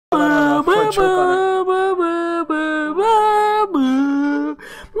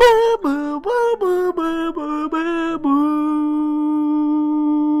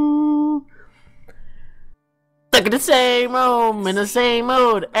same room, in the same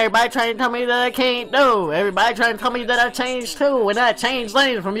mood. Everybody trying to tell me that I can't do. Everybody trying to tell me that I changed too. And I changed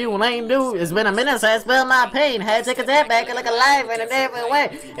lanes from you lame dude. It's been a minute since I spelled my pain. Had to take a step back and look at life in a different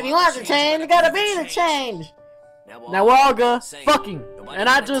way. If you want to change, you gotta be the change. Now we're all good fucking. And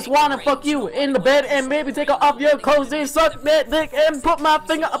I just wanna fuck you in the bed and maybe take off your clothes and suck that dick and put my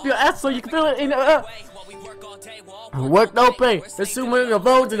finger up your ass so you can feel it in the work no pay. Assuming the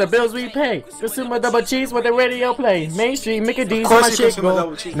votes and the bills we pay. Assuming double cheese with the radio play. Mainstream Mickey D's my shit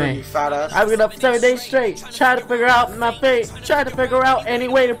go. Man, I've been up 7 days straight. Try to figure out my fate. Try to figure out any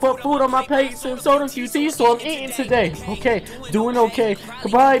way to put food on my plate. Since soda QT, so I'm eating today. Okay, doing okay.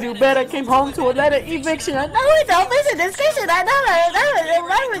 Could probably do better. Came home to a letter eviction. I know it don't visit this kitchen. I know it.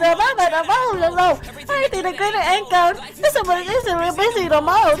 I think the greater anchor. This is real busy the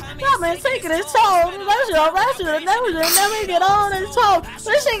most. Y'all been taking his toll. Never get on and talk.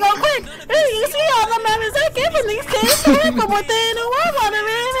 This shit go quick. You see all the members that giving these kids to from within the world.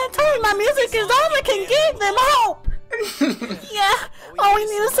 And told my music is all that can give them hope. Yeah, all we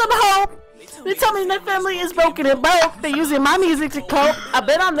need is some hope. They tell me their family is broken and broke. They using my music to cope. I've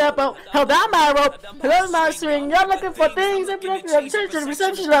been on that boat, held down by a rope, held my string. Y'all looking for things that protect the church and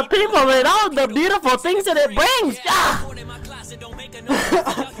reception of people and all the beautiful things that it brings.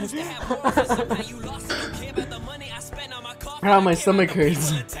 Ah, my stomach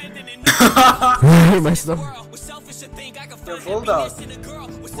hurts. My stomach. Bulldog.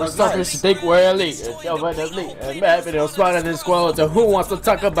 What's up? You think we're elite? I'm happy to smarter than squirrels. So who wants to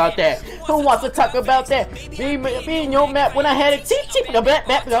talk about that? Who wants to talk about that? Me in your map when I had it cheap.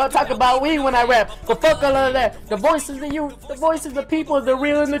 I'll talk about we when I rap. But fuck all of that. The voices of you, the voices of the people, the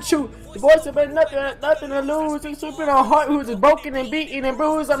real and the true. The voice of nothing to lose. And sleeping on heart who's broken and beaten and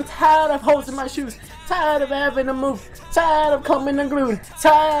bruised. I'm tired of holding my shoes. Tired of having to move. Tired of coming unglued.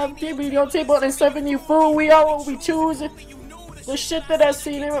 Tired of giving your table and serving you food. We all what we choose. The shit that I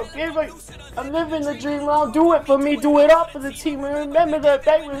seen, I'm living the dream. I'll do it for me, do it all for the team. And remember that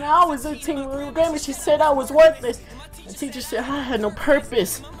day when I was a teen. Remember she said I was worthless. The teacher said I had no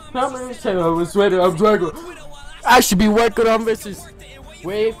purpose. I'm gonna say I was sweating, I'm dragging. I should be working on verses.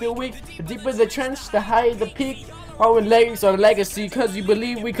 Way feel weak, the deeper the trench, the higher the peak. Our legs are legacy, cause you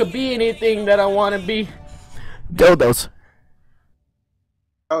believe we could be anything that I wanna be. Dildos.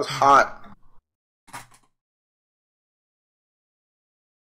 That was hot.